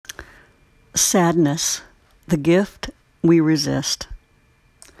Sadness, the gift we resist.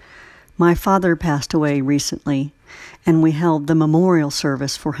 My father passed away recently, and we held the memorial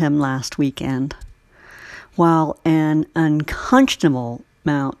service for him last weekend. While an unconscionable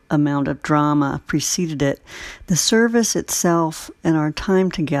amount of drama preceded it, the service itself and our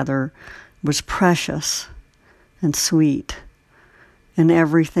time together was precious and sweet and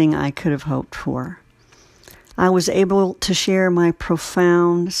everything I could have hoped for. I was able to share my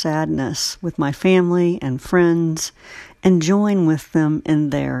profound sadness with my family and friends and join with them in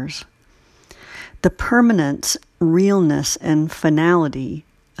theirs. The permanence, realness, and finality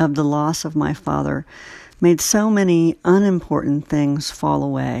of the loss of my father made so many unimportant things fall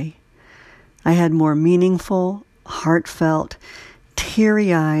away. I had more meaningful, heartfelt,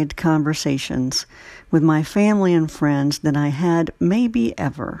 teary-eyed conversations with my family and friends than I had maybe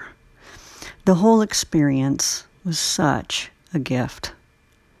ever. The whole experience was such a gift.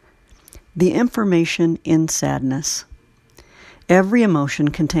 The information in sadness. Every emotion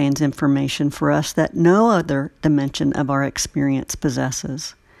contains information for us that no other dimension of our experience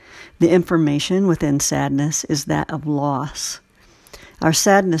possesses. The information within sadness is that of loss. Our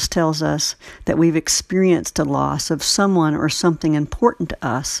sadness tells us that we've experienced a loss of someone or something important to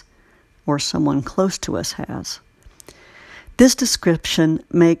us, or someone close to us has. This description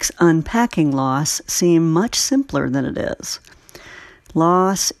makes unpacking loss seem much simpler than it is.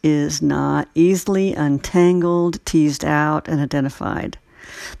 Loss is not easily untangled, teased out, and identified.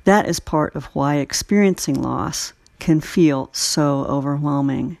 That is part of why experiencing loss can feel so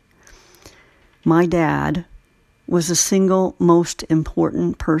overwhelming. My dad was the single most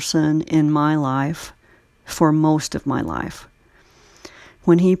important person in my life for most of my life.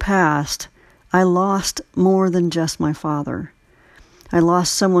 When he passed, I lost more than just my father. I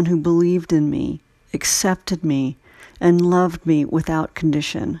lost someone who believed in me, accepted me, and loved me without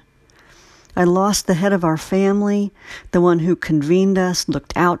condition. I lost the head of our family, the one who convened us,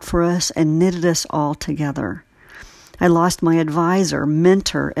 looked out for us, and knitted us all together. I lost my advisor,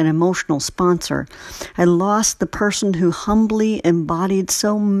 mentor, and emotional sponsor. I lost the person who humbly embodied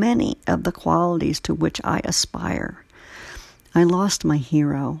so many of the qualities to which I aspire. I lost my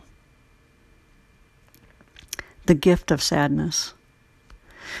hero. The gift of sadness.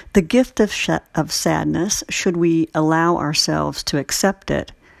 The gift of sadness, should we allow ourselves to accept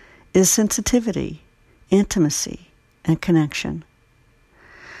it, is sensitivity, intimacy, and connection.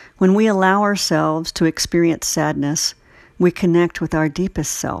 When we allow ourselves to experience sadness, we connect with our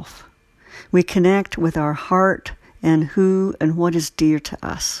deepest self. We connect with our heart and who and what is dear to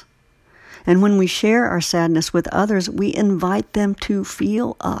us. And when we share our sadness with others, we invite them to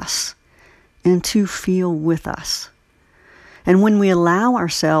feel us and to feel with us. And when we allow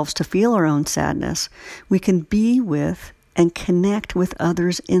ourselves to feel our own sadness, we can be with and connect with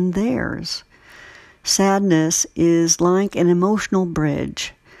others in theirs. Sadness is like an emotional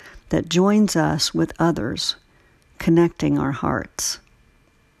bridge that joins us with others, connecting our hearts.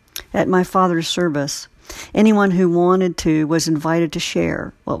 At my father's service, anyone who wanted to was invited to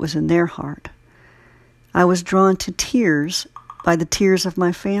share what was in their heart. I was drawn to tears by the tears of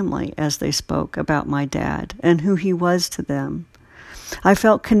my family as they spoke about my dad and who he was to them. I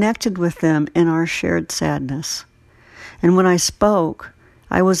felt connected with them in our shared sadness. And when I spoke,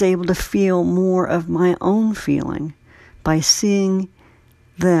 I was able to feel more of my own feeling by seeing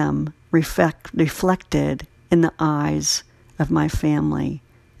them reflected in the eyes of my family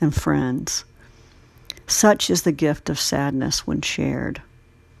and friends. Such is the gift of sadness when shared.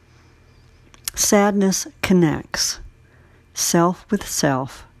 Sadness connects self with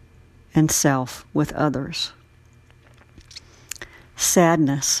self and self with others.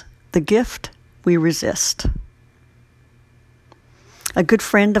 Sadness, the gift we resist. A good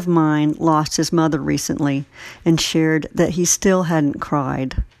friend of mine lost his mother recently and shared that he still hadn't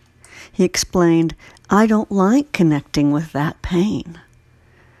cried. He explained, "I don't like connecting with that pain."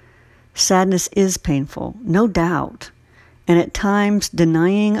 Sadness is painful, no doubt, and at times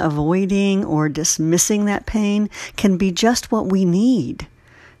denying, avoiding, or dismissing that pain can be just what we need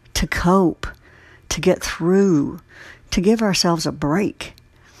to cope, to get through, to give ourselves a break.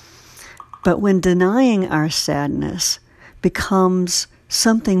 But when denying our sadness becomes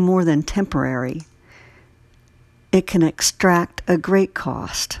something more than temporary, it can extract a great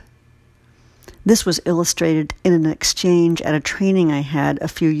cost. This was illustrated in an exchange at a training I had a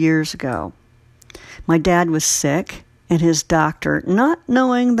few years ago. My dad was sick, and his doctor, not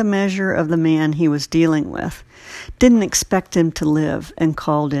knowing the measure of the man he was dealing with, didn't expect him to live and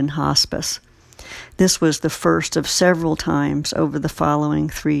called in hospice. This was the first of several times over the following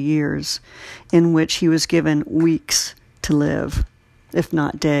 3 years in which he was given weeks to live, if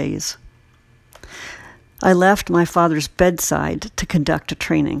not days. I left my father's bedside to conduct a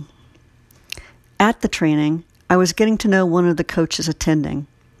training. At the training, I was getting to know one of the coaches attending.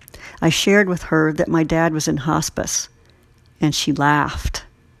 I shared with her that my dad was in hospice, and she laughed.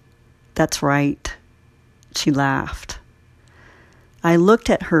 That's right, she laughed. I looked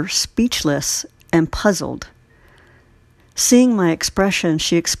at her speechless and puzzled. Seeing my expression,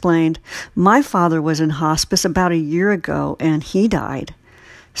 she explained, "My father was in hospice about a year ago, and he died.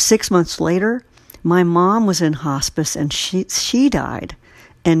 6 months later, my mom was in hospice, and she died.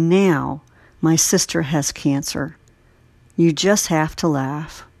 And now, my sister has cancer. You just have to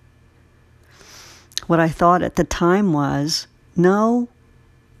laugh." What I thought at the time was, no,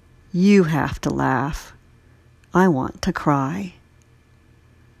 you have to laugh. I want to cry.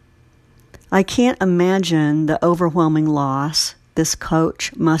 I can't imagine the overwhelming loss this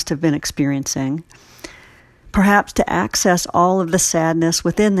coach must have been experiencing. Perhaps to access all of the sadness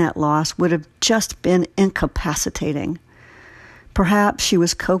within that loss would have just been incapacitating. Perhaps she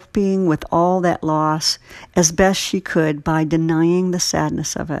was coping with all that loss as best she could by denying the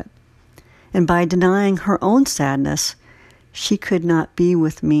sadness of it. And by denying her own sadness, she could not be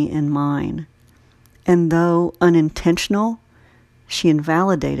with me in mine. And though unintentional, she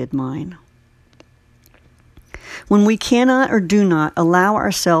invalidated mine. When we cannot or do not allow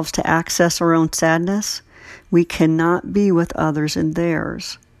ourselves to access our own sadness, we cannot be with others in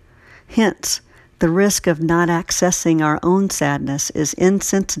theirs. Hence, the risk of not accessing our own sadness is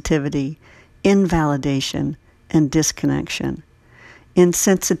insensitivity, invalidation, and disconnection.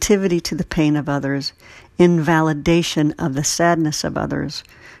 Insensitivity to the pain of others, invalidation of the sadness of others,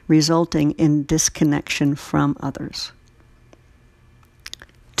 resulting in disconnection from others.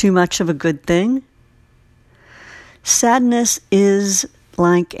 Too much of a good thing? Sadness is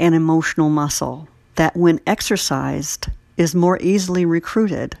like an emotional muscle that, when exercised, is more easily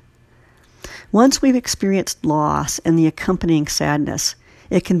recruited. Once we've experienced loss and the accompanying sadness,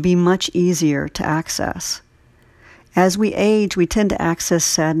 it can be much easier to access. As we age, we tend to access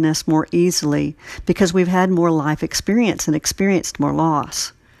sadness more easily because we've had more life experience and experienced more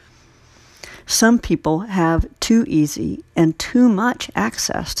loss. Some people have too easy and too much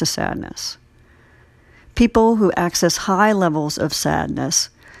access to sadness. People who access high levels of sadness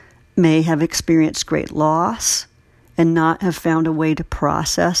may have experienced great loss and not have found a way to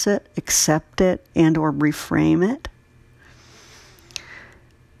process it, accept it, and or reframe it.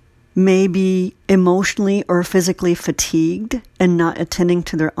 May be emotionally or physically fatigued and not attending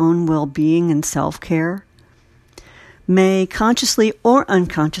to their own well-being and self-care. May consciously or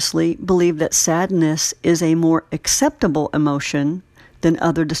unconsciously believe that sadness is a more acceptable emotion than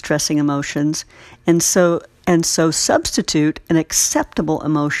other distressing emotions, and so substitute an acceptable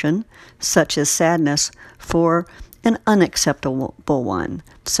emotion, such as sadness, for an unacceptable one,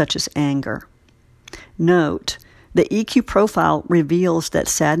 such as anger. Note, the EQ profile reveals that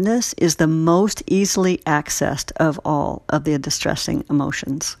sadness is the most easily accessed of all of the distressing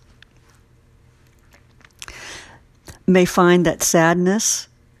emotions. May find that sadness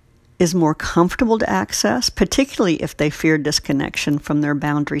is more comfortable to access, particularly if they fear disconnection from their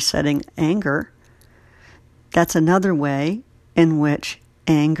boundary-setting anger. That's another way in which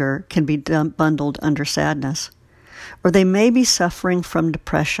anger can be bundled under sadness. Or they may be suffering from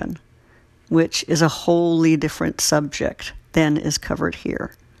depression, which is a wholly different subject than is covered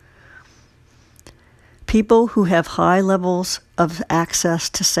here. People who have high levels of access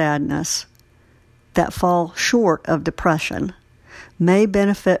to sadness that fall short of depression may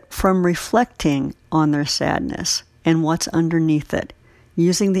benefit from reflecting on their sadness and what's underneath it,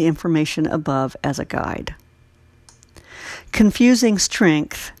 using the information above as a guide. Confusing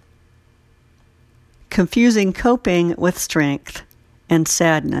coping with strength and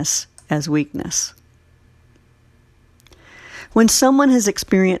sadness as weakness. When someone has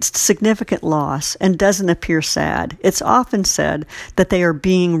experienced significant loss and doesn't appear sad, it's often said that they are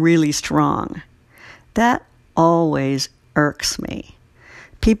being really strong. That always irks me.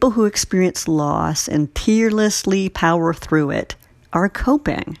 People who experience loss and tearlessly power through it are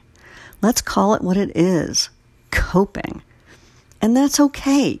coping. Let's call it what it is, coping. And that's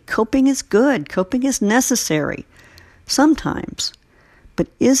okay. Coping is good. Coping is necessary. Sometimes. But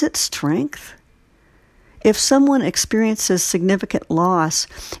is it strength? If someone experiences significant loss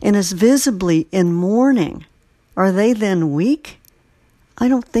and is visibly in mourning, are they then weak? I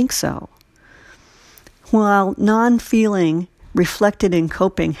don't think so. While non-feeling reflected in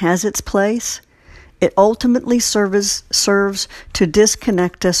coping has its place, it ultimately serves to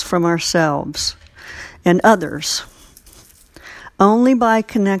disconnect us from ourselves and others. Only by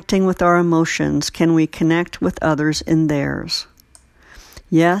connecting with our emotions can we connect with others in theirs.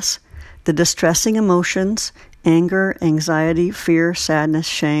 Yes, The distressing emotions, anger, anxiety, fear, sadness,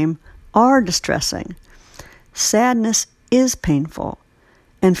 shame, are distressing. Sadness is painful,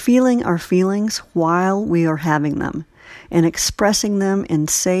 and feeling our feelings while we are having them and expressing them in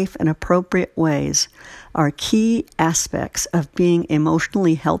safe and appropriate ways are key aspects of being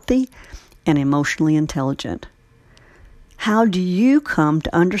emotionally healthy and emotionally intelligent. How do you come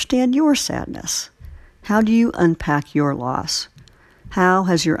to understand your sadness? How do you unpack your loss? How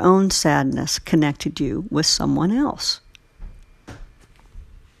has your own sadness connected you with someone else?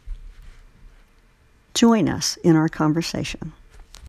 Join us in our conversation.